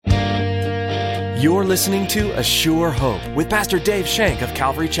You're listening to A Sure Hope with Pastor Dave Shank of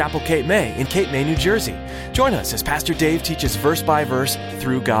Calvary Chapel, Cape May in Cape May, New Jersey. Join us as Pastor Dave teaches verse by verse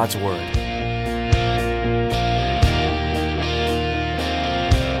through God's Word.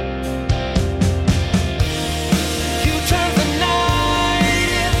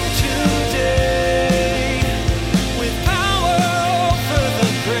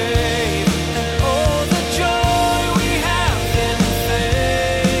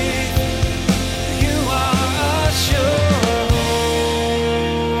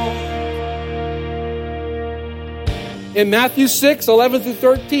 In Matthew 6, 11 through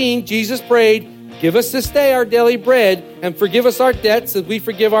 13, Jesus prayed, "Give us this day our daily bread, and forgive us our debts as we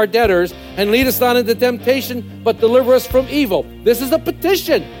forgive our debtors, and lead us not into temptation, but deliver us from evil." This is a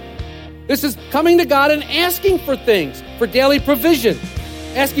petition. This is coming to God and asking for things, for daily provision,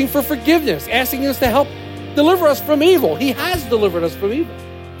 asking for forgiveness, asking us to help deliver us from evil. He has delivered us from evil.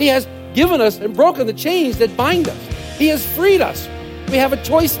 He has given us and broken the chains that bind us. He has freed us. We have a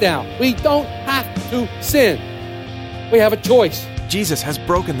choice now. We don't have to sin. We have a choice. Jesus has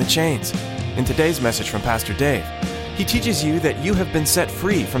broken the chains. In today's message from Pastor Dave, he teaches you that you have been set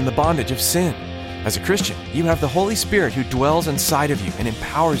free from the bondage of sin. As a Christian, you have the Holy Spirit who dwells inside of you and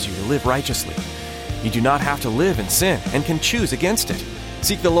empowers you to live righteously. You do not have to live in sin and can choose against it.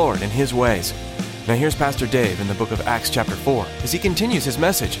 Seek the Lord in His ways. Now here's Pastor Dave in the book of Acts chapter 4 as he continues his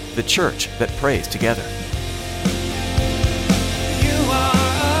message, The Church That Prays Together. You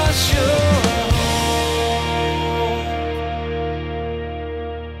are a sure.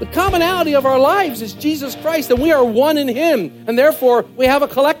 The commonality of our lives is Jesus Christ, and we are one in Him, and therefore we have a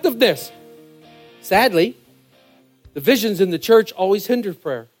collectiveness. Sadly, divisions in the church always hinder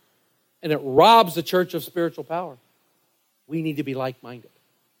prayer, and it robs the church of spiritual power. We need to be like-minded.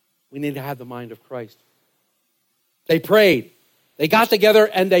 We need to have the mind of Christ. They prayed. They got together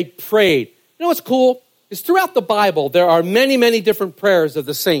and they prayed. You know what's cool? Is throughout the Bible, there are many, many different prayers of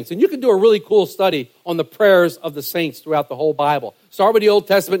the saints. And you can do a really cool study on the prayers of the saints throughout the whole Bible. Start with the Old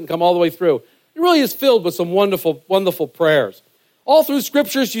Testament and come all the way through. It really is filled with some wonderful, wonderful prayers. All through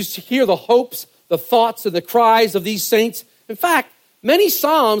Scriptures, you hear the hopes, the thoughts, and the cries of these saints. In fact, many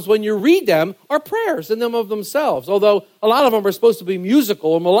Psalms, when you read them, are prayers in them of themselves. Although a lot of them are supposed to be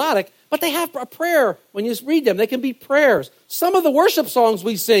musical or melodic, but they have a prayer. When you read them, they can be prayers. Some of the worship songs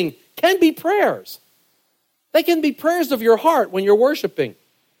we sing can be prayers. They can be prayers of your heart when you're worshiping.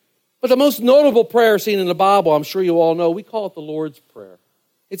 But the most notable prayer seen in the Bible, I'm sure you all know, we call it the Lord's Prayer.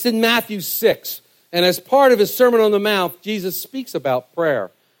 It's in Matthew 6. And as part of His Sermon on the Mount, Jesus speaks about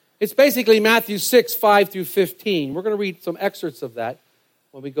prayer. It's basically Matthew 6, 5 through 15. We're going to read some excerpts of that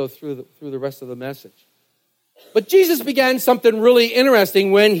when we go through the rest of the message. But Jesus began something really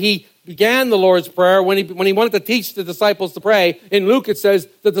interesting when He began the Lord's Prayer, when he wanted to teach the disciples to pray. In Luke, it says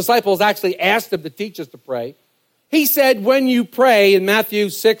the disciples actually asked Him to teach us to pray. He said, when you pray, in Matthew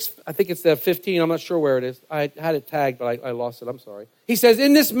 6, I think it's the 15, I'm not sure where it is. I had it tagged, but I lost it, I'm sorry. He says,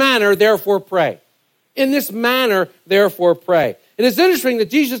 in this manner, therefore pray. In this manner, therefore pray. It is interesting that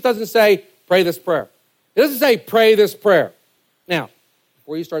Jesus doesn't say, pray this prayer. He doesn't say, pray this prayer. Now,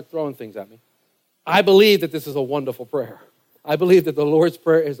 before you start throwing things at me, I believe that this is a wonderful prayer. I believe that the Lord's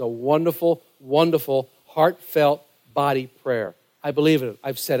Prayer is a wonderful, wonderful, heartfelt body prayer. I believe it.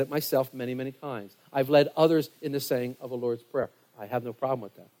 I've said it myself many, many times. I've led others in the saying of a Lord's Prayer. I have no problem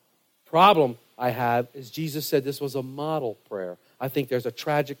with that. Problem I have is Jesus said this was a model prayer. I think there's a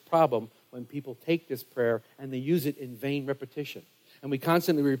tragic problem when people take this prayer and they use it in vain repetition. And we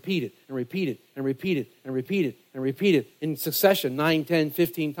constantly repeat it and repeat it and repeat it and repeat it and repeat it in succession 9, 10,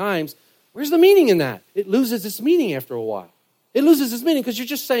 15 times. Where's the meaning in that? It loses its meaning after a while. It loses its meaning because you're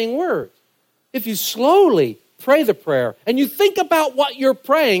just saying words. If you slowly pray the prayer and you think about what you're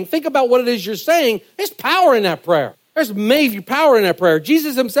praying, think about what it is you're saying, there's power in that prayer. There's major power in that prayer.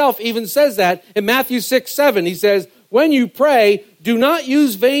 Jesus Himself even says that in Matthew 6, 7. He says, when you pray, do not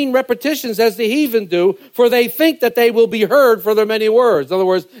use vain repetitions as the heathen do, for they think that they will be heard for their many words. In other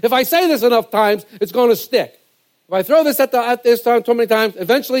words, if I say this enough times, it's going to stick. If I throw this at this time so many times,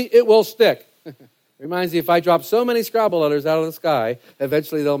 eventually it will stick. Reminds me, if I drop so many Scrabble letters out of the sky,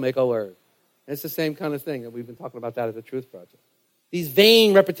 eventually they'll make a word. It's the same kind of thing that we've been talking about that at the Truth Project. These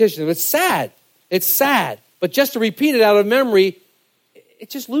vain repetitions. It's sad. It's sad. But just to repeat it out of memory,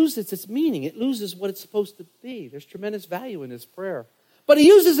 it just loses its meaning. It loses what it's supposed to be. There's tremendous value in this prayer. But He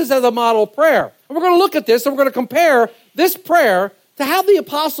uses this as a model prayer. And we're going to look at this and we're going to compare this prayer to how the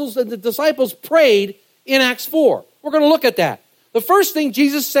apostles and the disciples prayed in Acts 4. We're going to look at that. The first thing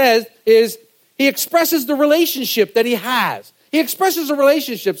Jesus says is He expresses the relationship that He has. He expresses a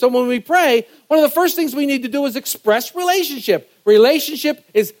relationship. So when we pray, one of the first things we need to do is express relationship. Relationship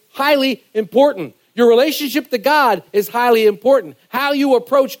is highly important. Your relationship to God is highly important. How you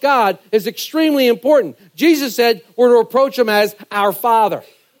approach God is extremely important. Jesus said we're to approach him as our Father.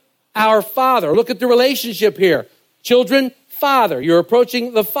 Our Father. Look at the relationship here. Children, Father. You're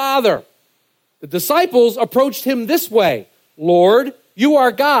approaching the Father. The disciples approached him this way. Lord, you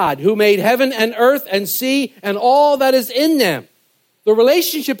are God who made heaven and earth and sea and all that is in them. The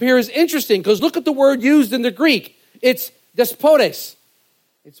relationship here is interesting because look at the word used in the Greek. It's despotes.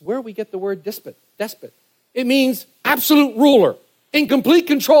 It's where we get the word despot. It means absolute ruler, in complete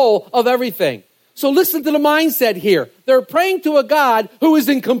control of everything. So listen to the mindset here. They're praying to a God who is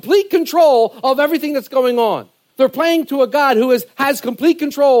in complete control of everything that's going on. They're praying to a God who has complete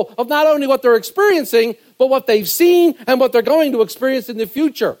control of not only what they're experiencing, but what they've seen and what they're going to experience in the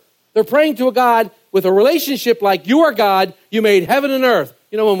future. They're praying to a God with a relationship like, you are God, you made heaven and earth.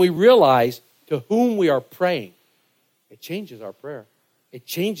 You know, when we realize to whom we are praying, it changes our prayer. It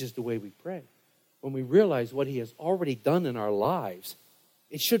changes the way we pray. When we realize what he has already done in our lives,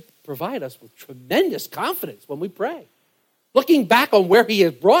 it should provide us with tremendous confidence when we pray. Looking back on where he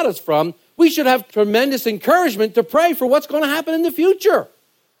has brought us from, we should have tremendous encouragement to pray for what's going to happen in the future.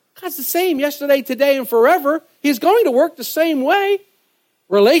 God's the same yesterday, today, and forever. He's going to work the same way.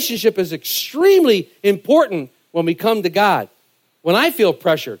 Relationship is extremely important when we come to God. When I feel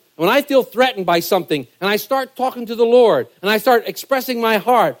pressured, when I feel threatened by something, and I start talking to the Lord, and I start expressing my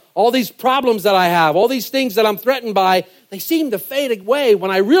heart, all these problems that I have, all these things that I'm threatened by, they seem to fade away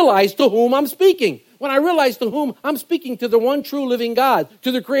when I realize to whom I'm speaking. When I realize to whom I'm speaking, to the one true living God,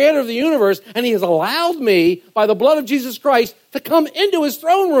 to the creator of the universe, and he has allowed me, by the blood of Jesus Christ, to come into his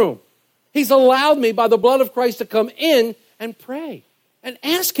throne room. He's allowed me, by the blood of Christ, to come in and pray and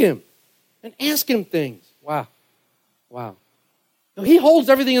ask him things. Wow. Now, he holds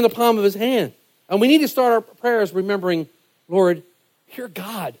everything in the palm of his hand. And we need to start our prayers remembering, Lord, you're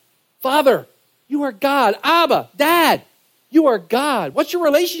God. Father, you are God. Abba, Dad, you are God. What's your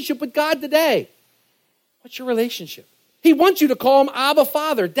relationship with God today? What's your relationship? He wants you to call him Abba,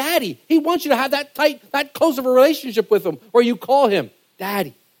 Father, Daddy. He wants you to have that tight, that close of a relationship with him where you call him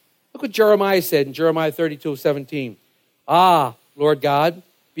Daddy. Look what Jeremiah said in Jeremiah 32:17. Ah, Lord God,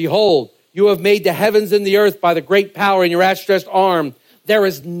 behold, you have made the heavens and the earth by the great power in your outstretched arm. There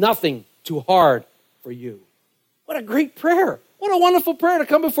is nothing too hard for you. What a great prayer. What a wonderful prayer to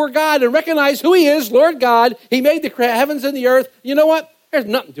come before God and recognize who he is, Lord God. He made the heavens and the earth. You know what? There's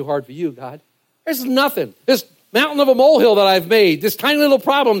nothing too hard for you, God. There's nothing. This mountain of a molehill that I've made, this tiny little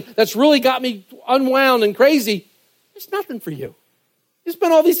problem that's really got me unwound and crazy, there's nothing for you. You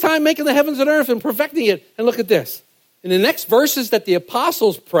spent all this time making the heavens and earth and perfecting it. And look at this. In the next verses that the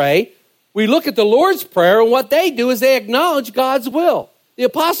apostles pray, we look at the Lord's Prayer, and what they do is they acknowledge God's will. The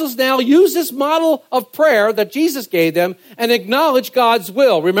apostles now use this model of prayer that Jesus gave them and acknowledge God's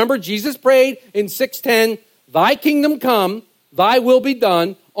will. Remember, Jesus prayed in 6:10, thy kingdom come, thy will be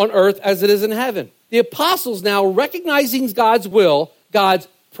done on earth as it is in heaven. The apostles now recognizing God's will, God's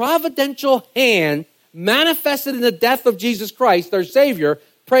providential hand manifested in the death of Jesus Christ, their Savior,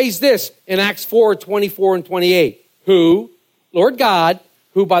 prays this in Acts 4:24 and 28. Who, Lord God,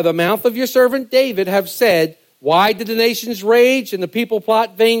 who by the mouth of your servant David have said, why did the nations rage and the people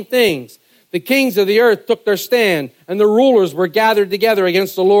plot vain things? The kings of the earth took their stand, and the rulers were gathered together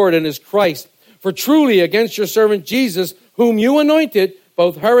against the Lord and his Christ. For truly against your servant Jesus, whom you anointed,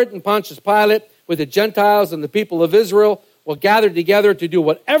 both Herod and Pontius Pilate, with the Gentiles and the people of Israel, will gather together to do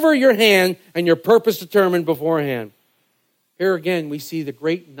whatever your hand and your purpose determined beforehand. Here again, we see the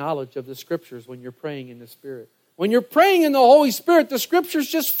great knowledge of the Scriptures when you're praying in the Spirit. When you're praying in the Holy Spirit, the Scriptures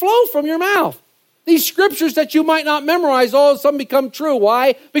just flow from your mouth. These Scriptures that you might not memorize, all of a sudden become true.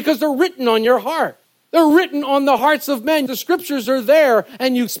 Why? Because they're written on your heart. They're written on the hearts of men. The Scriptures are there,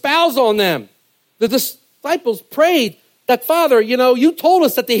 and you espouse on them. The disciples prayed that, Father, you told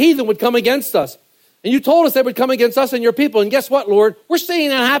us that the heathen would come against us. And you told us they would come against us and your people. And guess what, Lord? We're seeing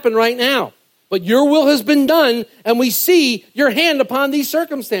that happen right now. But your will has been done, and we see your hand upon these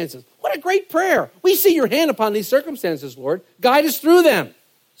circumstances. What a great prayer. We see your hand upon these circumstances, Lord. Guide us through them.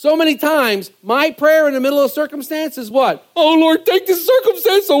 So many times, my prayer in the middle of circumstance is what? Oh, Lord, take this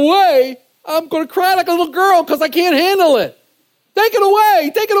circumstance away. I'm going to cry like a little girl because I can't handle it. Take it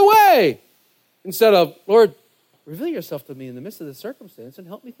away. Take it away. Instead of, Lord, reveal yourself to me in the midst of this circumstance and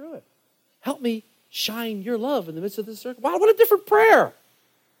help me through it. Help me shine your love in the midst of this circumstance. Wow, what a different prayer.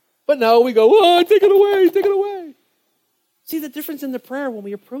 But no, we go, oh, take it away, take it away. See the difference in the prayer when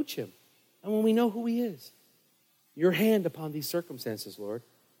we approach him and when we know who he is. Your hand upon these circumstances, Lord.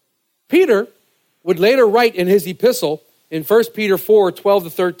 Peter would later write in his epistle, in 1 Peter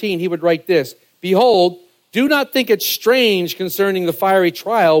 4:12-13, he would write this, behold, Do not think it strange concerning the fiery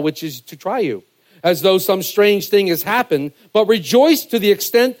trial which is to try you, as though some strange thing has happened, but rejoice to the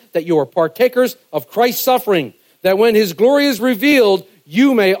extent that you are partakers of Christ's suffering, that when his glory is revealed,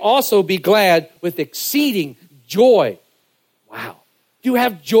 you may also be glad with exceeding joy. Wow. Do you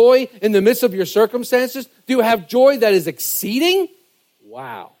have joy in the midst of your circumstances? Do you have joy that is exceeding?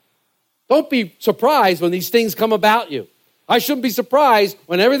 Wow. Don't be surprised when these things come about you. I shouldn't be surprised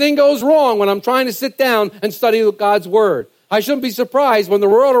when everything goes wrong when I'm trying to sit down and study God's word. I shouldn't be surprised when the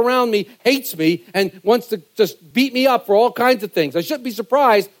world around me hates me and wants to just beat me up for all kinds of things. I shouldn't be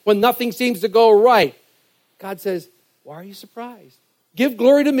surprised when nothing seems to go right. God says, why are you surprised? Give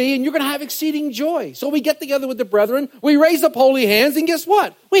glory to me and you're going to have exceeding joy. So we get together with the brethren, we raise up holy hands, and guess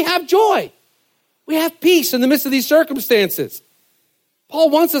what? We have joy. We have peace in the midst of these circumstances. Paul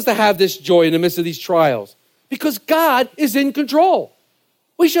wants us to have this joy in the midst of these trials because God is in control.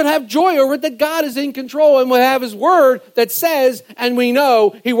 We should have joy over it that God is in control, and we'll have his word that says, and we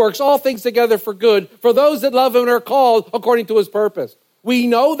know he works all things together for good for those that love him and are called according to his purpose. We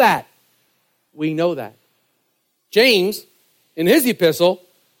know that. We know that. James, in his epistle,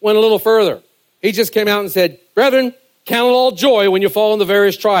 went a little further. He just came out and said, brethren, count it all joy when you fall into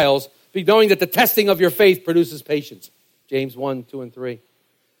various trials, knowing that the testing of your faith produces patience. James 1, 2, and 3.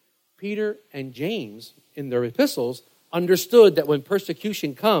 Peter and James, in their epistles, understood that when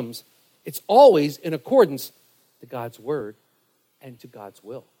persecution comes, it's always in accordance to God's word and to God's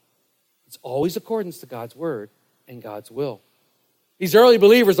will. It's always accordance to God's word and God's will. These early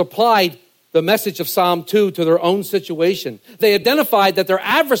believers applied the message of Psalm 2 to their own situation. They identified that their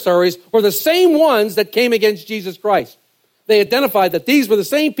adversaries were the same ones that came against Jesus Christ. They identified that these were the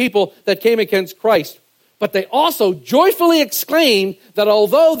same people that came against Christ. But they also joyfully exclaimed that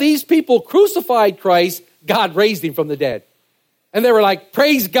although these people crucified Christ, God raised him from the dead. And they were like,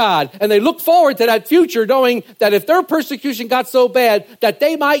 praise God. And they looked forward to that future knowing that if their persecution got so bad that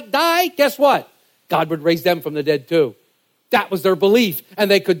they might die, guess what? God would raise them from the dead too. That was their belief.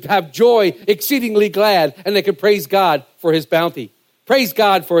 And they could have joy, exceedingly glad, and they could praise God for his bounty. Praise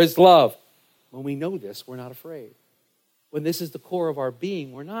God for his love. When we know this, we're not afraid. When this is the core of our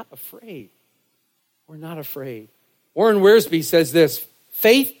being, we're not afraid. We're not afraid. Warren Wiersbe says this,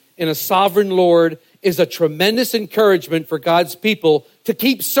 faith in a sovereign Lord is a tremendous encouragement for God's people to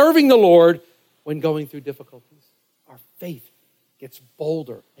keep serving the Lord when going through difficulties. Our faith gets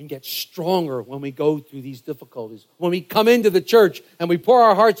bolder and gets stronger when we go through these difficulties. When we come into the church and we pour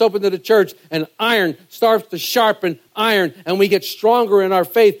our hearts open to the church and iron starts to sharpen iron and we get stronger in our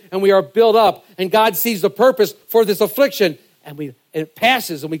faith and we are built up and God sees the purpose for this affliction and it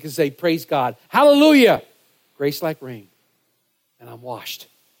passes and we can say, praise God. Hallelujah. Grace like rain. And I'm washed.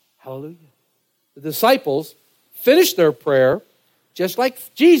 Hallelujah. The disciples finished their prayer just like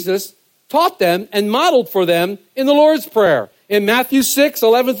Jesus taught them and modeled for them in the Lord's Prayer. In Matthew 6,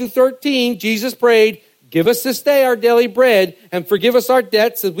 11 through 13, Jesus prayed, give us this day our daily bread and forgive us our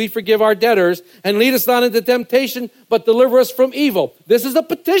debts as we forgive our debtors and lead us not into temptation, but deliver us from evil. This is a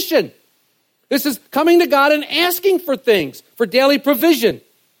petition. This is coming to God and asking for things, for daily provision,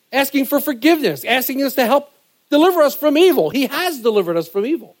 asking for forgiveness, asking us to help deliver us from evil. He has delivered us from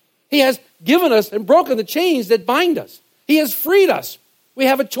evil. He has given us and broken the chains that bind us. He has freed us. We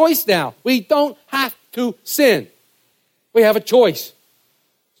have a choice now. We don't have to sin. We have a choice.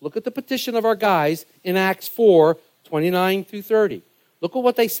 Look at the petition of our guys in Acts 4, 29 through 30. Look at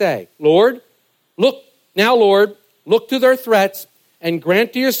what they say. Lord, look to their threats and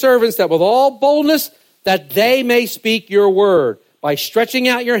grant to your servants that with all boldness that they may speak your word by stretching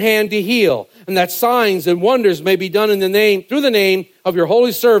out your hand to heal, and that signs and wonders may be done through the name of your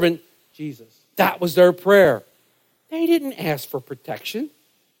holy servant, Jesus. That was their prayer. They didn't ask for protection.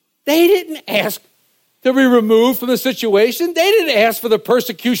 They didn't ask to be removed from the situation. They didn't ask for the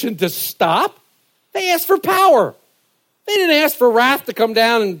persecution to stop. They asked for power. They didn't ask for wrath to come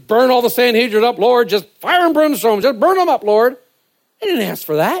down and burn all the Sanhedrin up. Lord, just fire and brimstone. Just burn them up, Lord. They didn't ask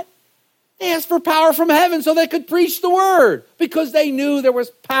for that. They asked for power from heaven so they could preach the word because they knew there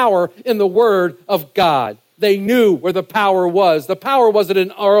was power in the word of God. They knew where the power was. The power wasn't in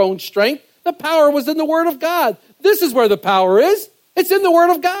our own strength. The power was in the word of God. This is where the power is. It's in the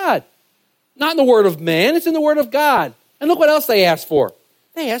word of God. Not in the word of man. It's in the word of God. And look what else they asked for.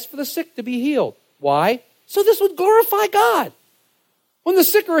 They asked for the sick to be healed. Why? So this would glorify God. When the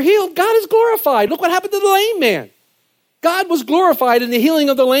sick are healed, God is glorified. Look what happened to the lame man. God was glorified in the healing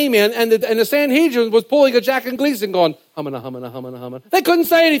of the lame man, and the Sanhedrin was pulling a Jack and Gleason going, humming. They couldn't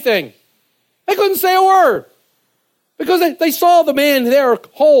say anything. They couldn't say a word. Because they saw the man there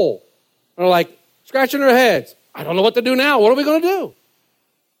whole. They're like scratching their heads. I don't know what to do now. What are we going to do?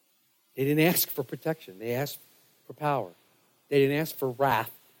 They didn't ask for protection. They asked for power. They didn't ask for wrath.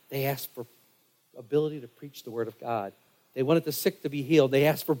 They asked for ability to preach the word of God. They wanted the sick to be healed. They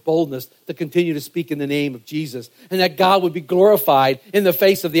asked for boldness to continue to speak in the name of Jesus, and that God would be glorified in the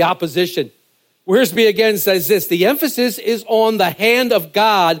face of the opposition. Wiersbe again says this: the emphasis is on the hand of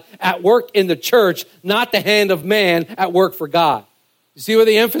God at work in the church, not the hand of man at work for God. You see where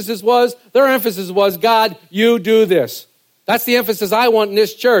the emphasis was? Their emphasis was, God, you do this. That's the emphasis I want in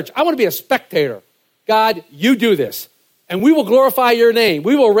this church. I want to be a spectator. God, you do this. And we will glorify your name.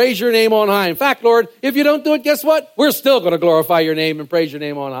 We will raise your name on high. In fact, Lord, if you don't do it, guess what? We're still going to glorify your name and praise your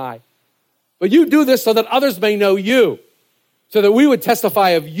name on high. But you do this so that others may know you, so that we would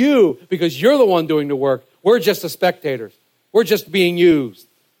testify of you, because you're the one doing the work. We're just the spectators. We're just being used.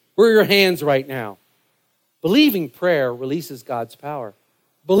 We're your hands right now. Believing prayer releases God's power.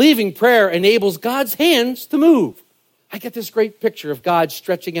 Believing prayer enables God's hands to move. I get this great picture of God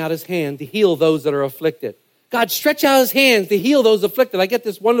stretching out his hand to heal those that are afflicted. God stretch out his hands to heal those afflicted. I get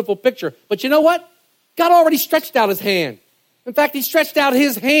this wonderful picture. But you know what? God already stretched out his hand. In fact, he stretched out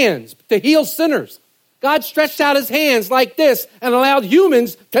his hands to heal sinners. God stretched out his hands like this and allowed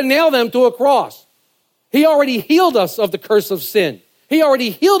humans to nail them to a cross. He already healed us of the curse of sin. He already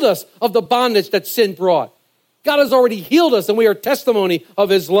healed us of the bondage that sin brought. God has already healed us, and we are testimony of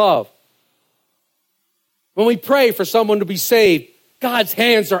his love. When we pray for someone to be saved, God's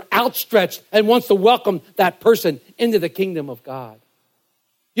hands are outstretched and wants to welcome that person into the kingdom of God.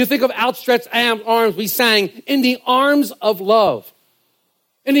 You think of outstretched arms, we sang, in the arms of love.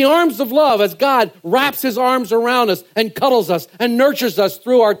 In the arms of love, as God wraps his arms around us and cuddles us and nurtures us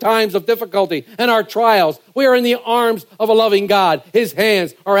through our times of difficulty and our trials. We are in the arms of a loving God. His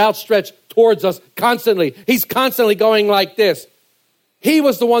hands are outstretched towards us constantly. He's constantly going like this. He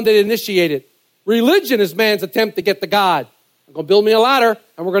was the one that initiated. Religion is man's attempt to get to God. I'm going to build me a ladder,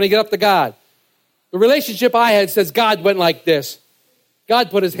 and we're going to get up to God. The relationship I had says God went like this. God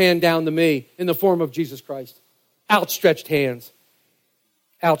put his hand down to me in the form of Jesus Christ. Outstretched hands.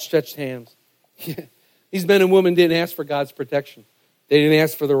 Outstretched hands. These men and women didn't ask for God's protection. They didn't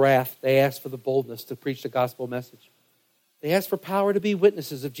ask for the wrath. They asked for the boldness to preach the gospel message. They asked for power to be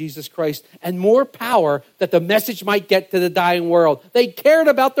witnesses of Jesus Christ, and more power that the message might get to the dying world. They cared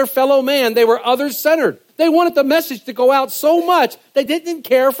about their fellow man. They were others-centered. They wanted the message to go out so much they didn't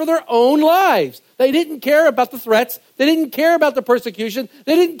care for their own lives. They didn't care about the threats. They didn't care about the persecution.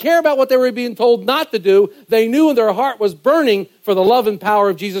 They didn't care about what they were being told not to do. They knew their heart was burning for the love and power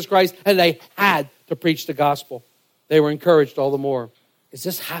of Jesus Christ, and they had to preach the gospel. They were encouraged all the more. Is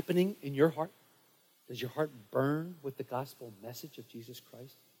this happening in your heart? Does your heart burn with the gospel message of Jesus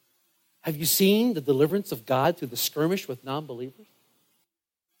Christ? Have you seen the deliverance of God through the skirmish with non-believers?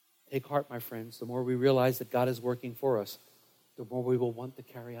 Take heart, my friends. The more we realize that God is working for us, the more we will want to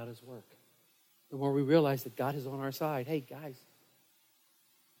carry out his work. The more we realize that God is on our side. Hey, guys,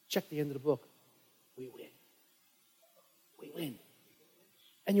 check the end of the book. We win. We win.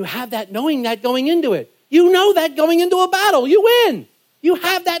 And you have that knowing that going into it. You know that going into a battle. You win. You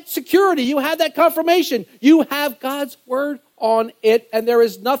have that security. You have that confirmation. You have God's word on it, and there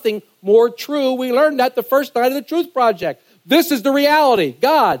is nothing more true. We learned that the first night of the Truth Project. This is the reality.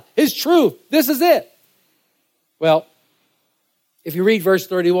 God, his truth. This is it. Well, if you read verse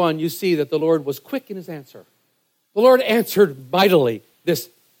 31, you see that the Lord was quick in his answer. The Lord answered mightily this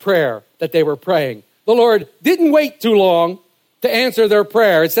prayer that they were praying. The Lord didn't wait too long to answer their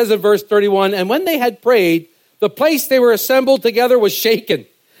prayer. It says in verse 31, and when they had prayed, the place they were assembled together was shaken,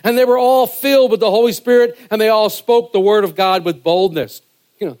 and they were all filled with the Holy Spirit, and they all spoke the word of God with boldness.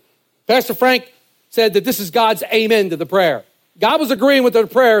 You know, Pastor Frank said that this is God's amen to the prayer. God was agreeing with their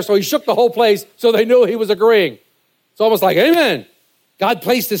prayer, so he shook the whole place so they knew he was agreeing. It's almost like, amen. God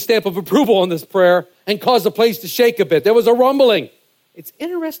placed his stamp of approval on this prayer and caused the place to shake a bit. There was a rumbling. It's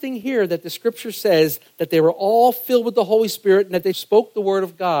interesting here that the scripture says that they were all filled with the Holy Spirit and that they spoke the word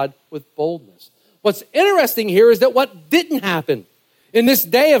of God with boldness. What's interesting here is that what didn't happen in this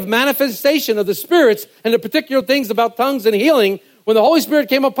day of manifestation of the spirits and the particular things about tongues and healing, when the Holy Spirit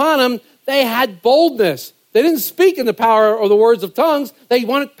came upon them, they had boldness. They didn't speak in the power or the words of tongues. They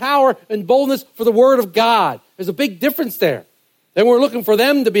wanted power and boldness for the word of God. There's a big difference there. They weren't looking for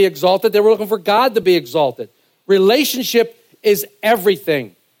them to be exalted. They were looking for God to be exalted. Relationship is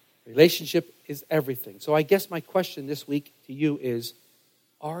everything. Relationship is everything. So I guess my question this week to you is,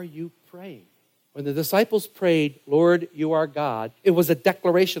 are you praying? When the disciples prayed, Lord, you are God, it was a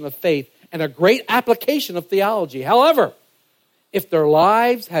declaration of faith and a great application of theology. However, if their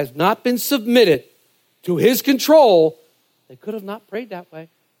lives has not been submitted to his control, they could have not prayed that way.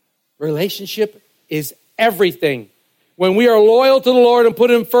 Relationship is everything. When we are loyal to the Lord and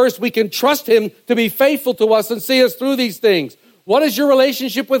put him first, we can trust him to be faithful to us and see us through these things. What is your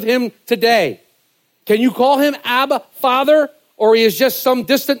relationship with him today? Can you call him Abba, Father, or he is just some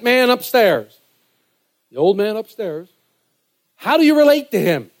distant man upstairs? The old man upstairs. How do you relate to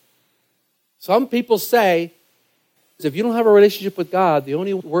him? Some people say, if you don't have a relationship with God, the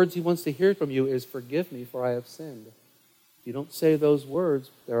only words he wants to hear from you is, forgive me for I have sinned. If you don't say those words,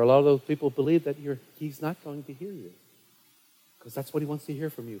 there are a lot of those people who believe that he's not going to hear you. Because that's what he wants to hear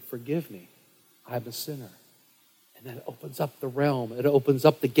from you. Forgive me. I'm a sinner. And then it opens up the realm. It opens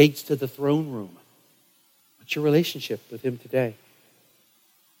up the gates to the throne room. What's your relationship with him today?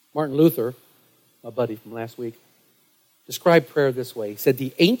 Martin Luther, my buddy from last week, described prayer this way. He said,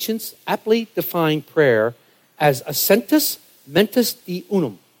 the ancients aptly defined prayer as assentus mentis de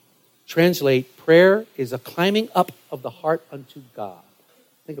unum. Translate, prayer is a climbing up of the heart unto God.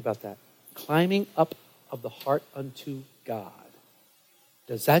 Think about that. Climbing up of the heart unto God.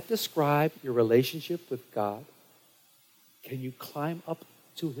 Does that describe your relationship with God? Can you climb up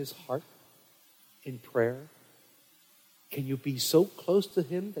to his heart in prayer? Can you be so close to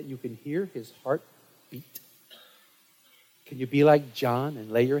him that you can hear his heart beat? Can you be like John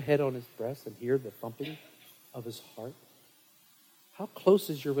and lay your head on his breast and hear the thumping of his heart? How close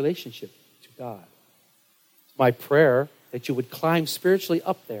is your relationship to God? It's my prayer that you would climb spiritually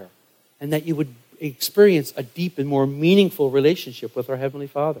up there and that you would experience a deep and more meaningful relationship with our Heavenly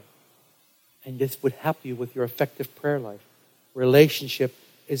Father. And this would help you with your effective prayer life. Relationship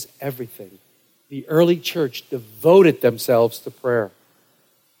is everything. The early church devoted themselves to prayer.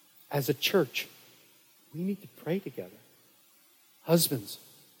 As a church, we need to pray together. Husbands,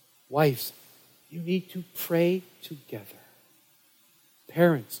 wives, you need to pray together.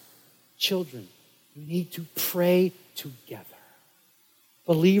 Parents, children, you need to pray together.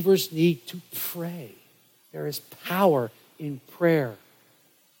 Believers need to pray. There is power in prayer.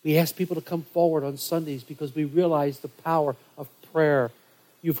 We ask people to come forward on Sundays because we realize the power of prayer.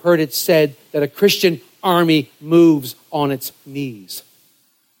 You've heard it said that a Christian army moves on its knees.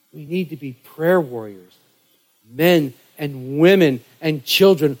 We need to be prayer warriors, men and women and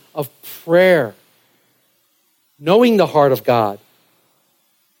children of prayer, knowing the heart of God.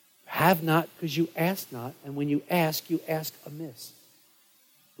 Have not because you ask not, and when you ask amiss.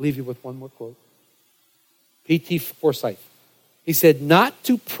 I'll leave you with one more quote. P.T. Forsyth. He said, not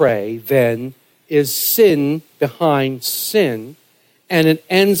to pray, then, is sin behind sin, and it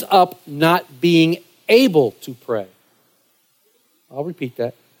ends up not being able to pray. I'll repeat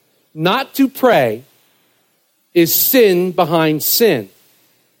that. Not to pray is sin behind sin.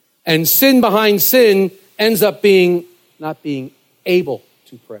 And sin behind sin ends up being not being able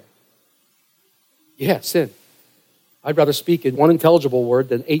to pray. Yeah, sin. I'd rather speak in one intelligible word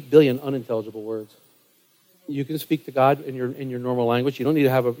than 8 billion unintelligible words. You can speak to God in your normal language. You don't need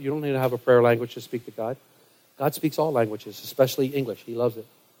to have a prayer language to speak to God. God speaks all languages, especially English. He loves it.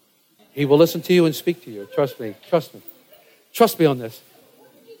 He will listen to you and speak to you. Trust me. Trust me. Trust me on this.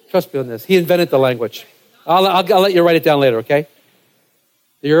 Trust me on this. He invented the language. I'll let you write it down later, okay?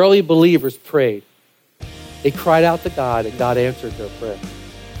 The early believers prayed. They cried out to God, and God answered their prayer.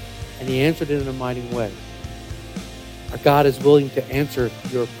 And he answered it in a mighty way. Our God is willing to answer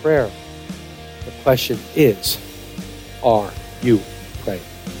your prayer. The question is, are you praying?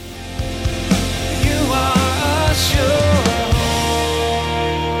 You are sure.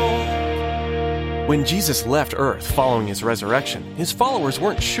 When Jesus left earth following his resurrection, his followers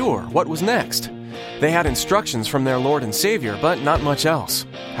weren't sure what was next. They had instructions from their Lord and Savior, but not much else.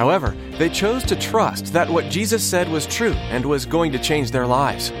 However, they chose to trust that what Jesus said was true and was going to change their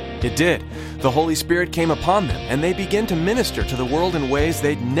lives. It did. The Holy Spirit came upon them, and they began to minister to the world in ways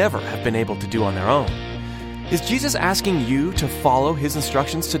they'd never have been able to do on their own. Is Jesus asking you to follow his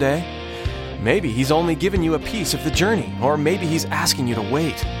instructions today? Maybe he's only given you a piece of the journey, or maybe he's asking you to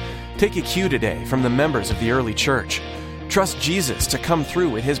wait. Take a cue today from the members of the early church. Trust Jesus to come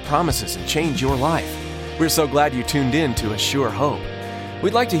through with his promises and change your life. We're so glad you tuned in to A Sure Hope.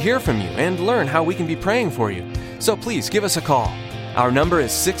 We'd like to hear from you and learn how we can be praying for you. So please give us a call. Our number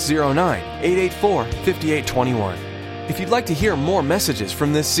is 609-884-5821. If you'd like to hear more messages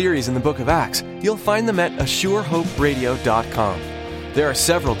from this series in the book of Acts, you'll find them at ASureHopeRadio.com. There are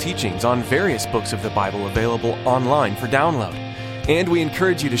several teachings on various books of the Bible available online for download, and we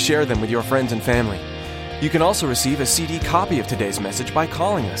encourage you to share them with your friends and family. You can also receive a CD copy of today's message by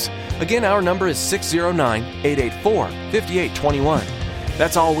calling us. Again, our number is 609-884-5821.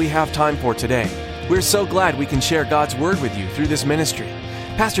 That's all we have time for today. We're so glad we can share God's Word with you through this ministry.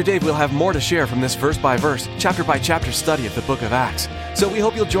 Pastor Dave will have more to share from this verse-by-verse, chapter-by-chapter study of the book of Acts. So we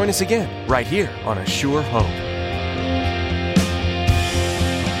hope you'll join us again, right here on A Sure Hope.